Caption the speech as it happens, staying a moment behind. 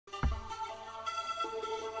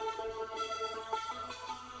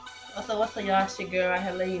What's up, y'all? It's your girl. I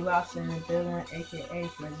had Lady Rasta in the building, aka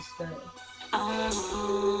PleasureStud. Uh,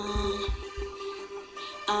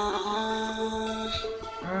 uh,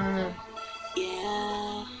 Um,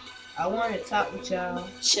 yeah, I wanted to talk with y'all.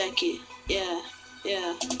 check it, yeah,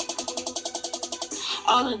 yeah.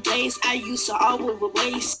 All the days I used to always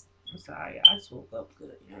waste. I'm sorry, I just woke up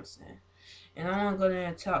good. You know what I'm saying? And I want to go there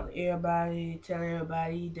and talk to everybody, tell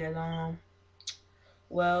everybody that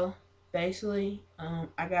well, basically,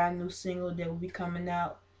 I got a new single that will be coming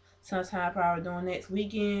out sometime probably during next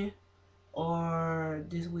weekend or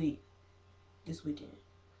this week. This weekend.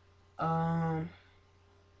 Um,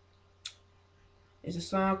 it's a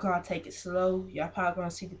song called "Take It Slow." Y'all probably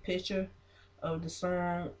gonna see the picture of the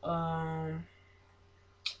song on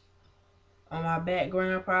my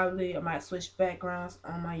background. Probably I might switch backgrounds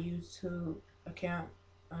on my YouTube account.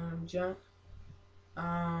 Jump.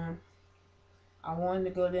 Um, I wanted to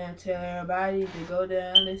go there and tell everybody to go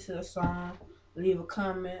there and listen to the song. Leave a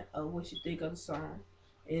comment of what you think of the song.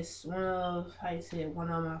 It's one of how you say it, one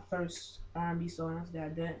of my first R&B songs that I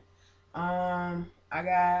done. I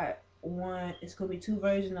got one. It's gonna be two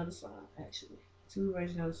versions of the song actually. Two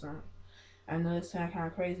versions of the song. I know it sounds kind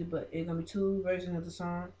of crazy, but it's gonna be two versions of the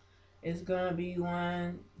song. It's gonna be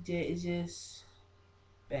one that is just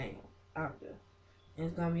bang out there, and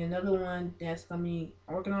it's gonna be another one that's gonna be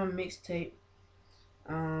I'm working on a mixtape.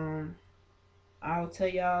 Um, I'll tell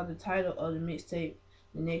y'all the title of the mixtape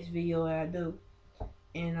the next video that I do,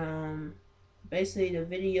 and basically the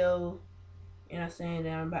video, you know, what I'm saying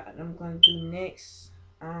that I'm gonna do next.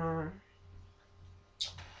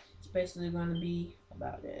 It's basically gonna be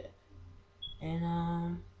about that,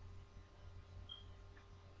 and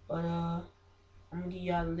but I'm gonna give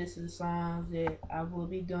y'all the list of the songs that I will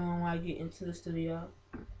be doing when I get into the studio.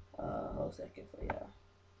 Hold a second for y'all.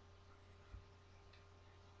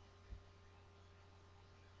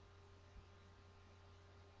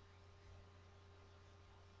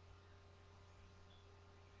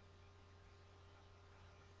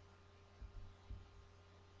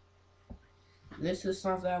 List of the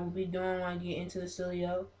songs that I will be doing when I get into the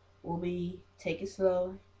studio will be "Take It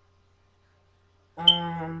Slow,"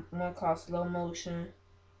 one called "Slow Motion,"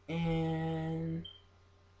 and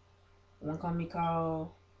one gonna be called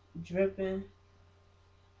 "Dripping."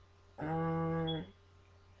 Um,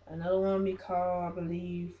 Another one will be called, I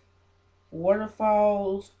believe,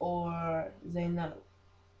 "Waterfalls" or "They Know."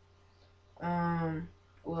 Um,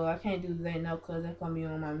 well, I can't do "They Know" because that's gonna be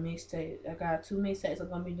on my mixtape. I got two mixtapes I'm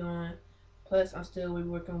gonna be doing. Plus, I'm still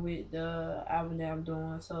working with the album that I'm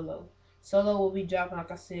doing solo. Solo will be dropping,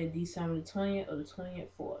 like I said, December the 20th or the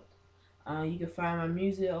 24th. You can find my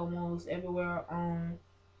music almost everywhere on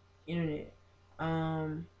internet.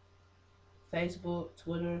 Um, Facebook,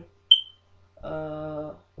 Twitter,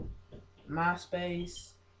 uh,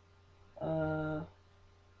 MySpace. Uh,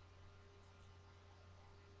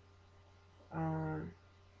 um,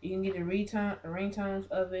 you can get the ringtones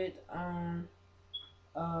of it on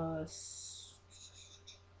uh,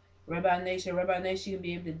 Rabbi Nation. Rabbi Nation, you can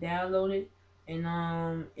be able to download it.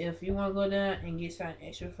 And if you want to go down and get something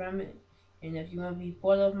extra from it, and if you want to be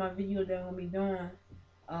part of my video that I'm gonna be doing,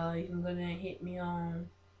 you can go there and hit me on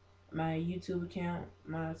my YouTube account,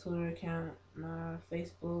 my Twitter account, my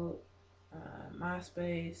Facebook,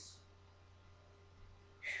 MySpace.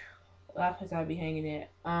 A lot of places I'll be hanging at.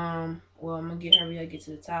 Well, I'm gonna hurry up, get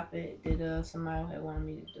to the topic that somebody had wanted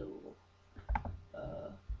me to do.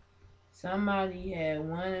 Uh, Somebody had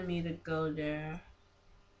wanted me to go there,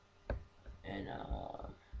 and I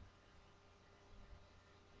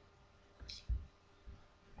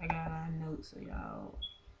got a lot of notes, so y'all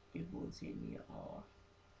people will hit me off.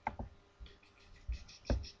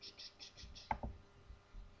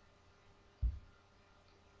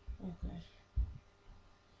 Okay.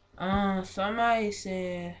 Somebody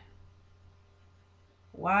said,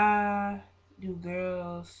 why do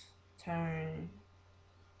girls turn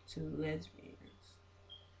to lesbians?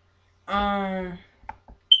 Um,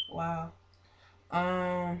 wow.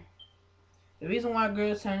 Um, the reason why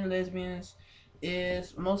girls turn to lesbians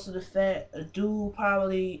is most of the fact a dude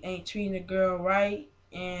probably ain't treating a girl right,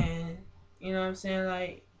 and you know what I'm saying,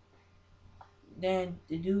 like then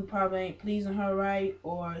the dude probably ain't pleasing her right,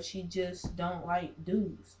 or she just don't like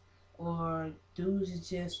dudes, or dudes is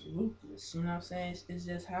just ruthless. You know what I'm saying? It's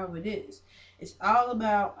just how it is. It's all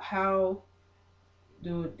about how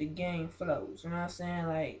the game flows. You know what I'm saying?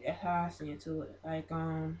 Like that's how I see into it. Like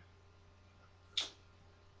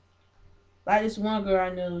this one girl I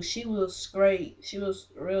knew, she was straight. She was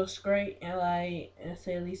real straight, and like, and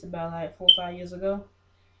say at least about like 4 or 5 years ago,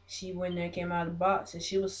 she went there, came out of the box, and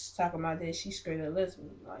she was talking about that she straight up lesbian.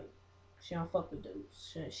 Like, she don't fuck with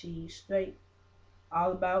dudes. She straight,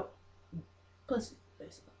 all about pussy,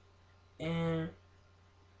 basically. And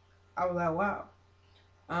I was like, wow.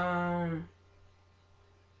 Um,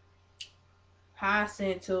 how I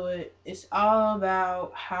said to it, it's all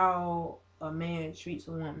about how a man treats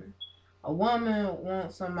a woman. A woman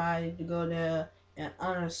wants somebody to go there and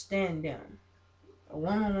understand them. A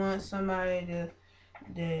woman wants somebody that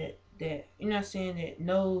you know what I'm saying, that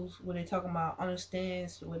knows what they're talking about,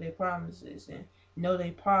 understands what their problems is, and know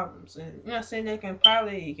their problems, and you know what I'm saying, they can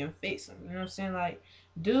fix them. You know what I'm saying? Like,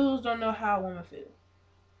 dudes don't know how a woman feel.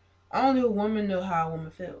 Only a woman know how a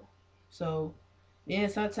woman feel. So then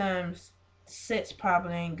sometimes sex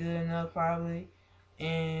probably ain't good enough, probably,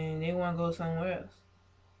 and they want to go somewhere else,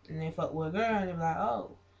 and they fuck with a girl, and they be like,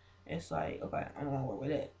 oh, it's like, okay, I'm gonna work with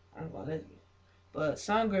that. I'm gonna lesbian. But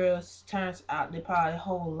some girls turns out they probably their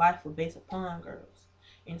whole life were based upon girls.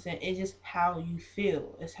 You know what I'm saying? It's just how you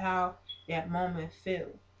feel. It's how that moment feel.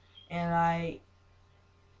 And like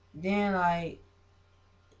then like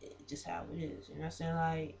it's just how it is. You know what I'm saying?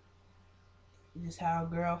 Like it's just how a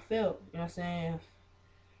girl feel. You know what I'm saying?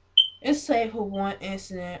 It's say for one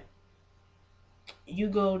incident, you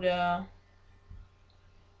go there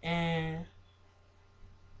and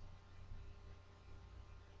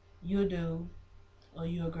you do or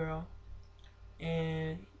you a girl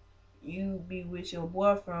and you be with your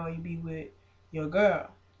boyfriend or you be with your girl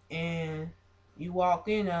and you walk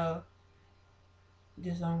in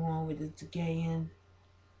this I'm going with the gay and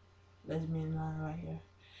lesbian line right here.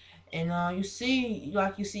 And you see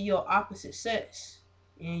your opposite sex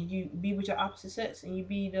and you be with your opposite sex and you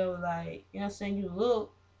be though like, you know what I'm saying,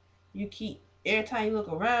 you keep every time you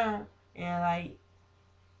look around and like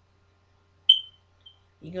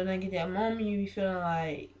you gonna get that moment you be feeling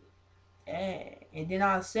like, hey, and then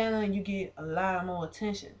all of a sudden you get a lot more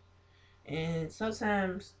attention. And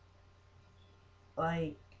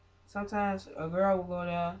like sometimes a girl will go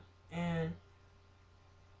there and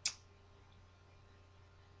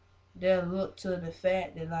they'll look to the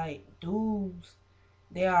fact that like dudes,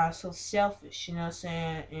 they are so selfish, you know what I'm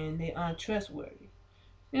saying, and they untrustworthy.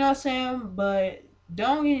 You know what I'm saying? But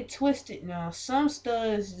don't get it twisted now. Some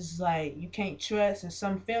studs is like you can't trust and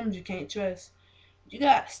some films you can't trust. You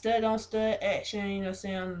got stud on stud action, you know what I'm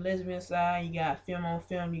saying, on the lesbian side, you got film on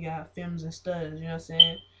film, you got films and studs, you know what I'm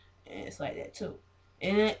saying? And it's like that too.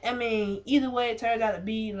 And I mean, either way it turns out to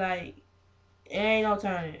be like it ain't no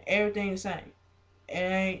turning. Everything the same. It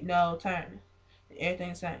ain't no turning.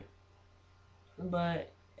 Everything the same.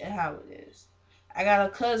 But it's how it is. I got a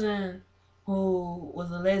cousin who was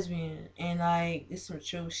a lesbian, and like it's some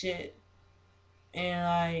true shit. And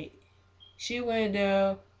like she went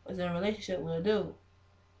there, was in a relationship with a dude.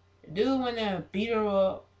 The dude went there and beat her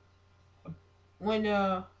up. Went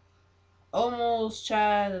there, almost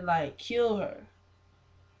tried to like kill her,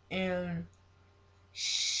 and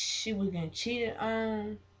she was getting cheated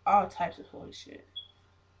on, all types of holy shit.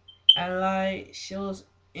 And like she was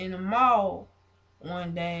in the mall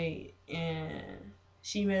one day and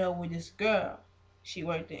she met up with this girl. She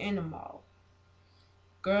worked in the mall.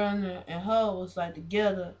 Girl and her was like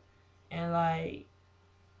together and like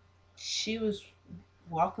she was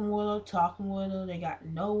walking with her, talking with her. They got to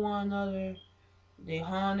know one another. They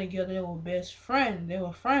hung together. They were best friends. They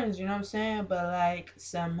were friends, you know what I'm saying? But like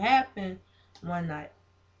something happened one night.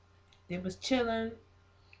 They was chilling.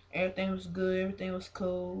 Everything was good. Everything was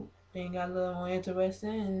cool. Thing got a little more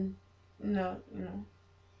interesting, and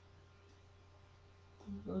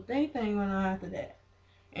little thing went on after that.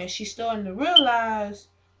 And she's starting to realize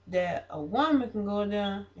that a woman can go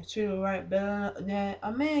down and treat her right better than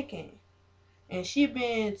a man can. And she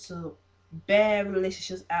been to bad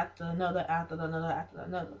relationships after another.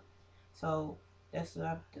 So that's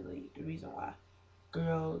I believe the reason why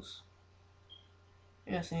girls,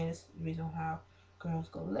 you know what I'm saying, it's the reason how girls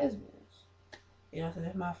go lesbians. You know, so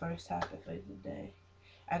that's my first topic for today.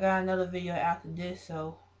 I got another video after this,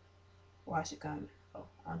 so watch it coming. Oh,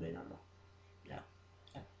 I'm doing no more. No.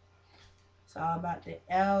 No. It's all about the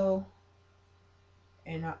L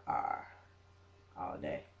and the R all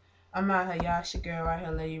day. I'm out here, y'all. It's your girl right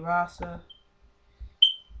here, Lady Rasta.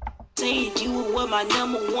 Saying you were my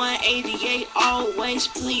number 188 always.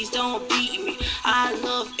 Please don't beat me. I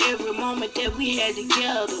love every moment that we had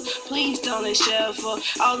together. Please don't share for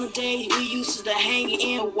all the days we used to hang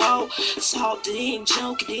and walk, talk and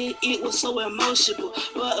joke. It was so emotional.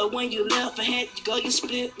 But when you left, I had to go your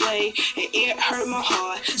split way, and it hurt my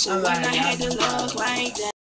heart. So when I had to love like that.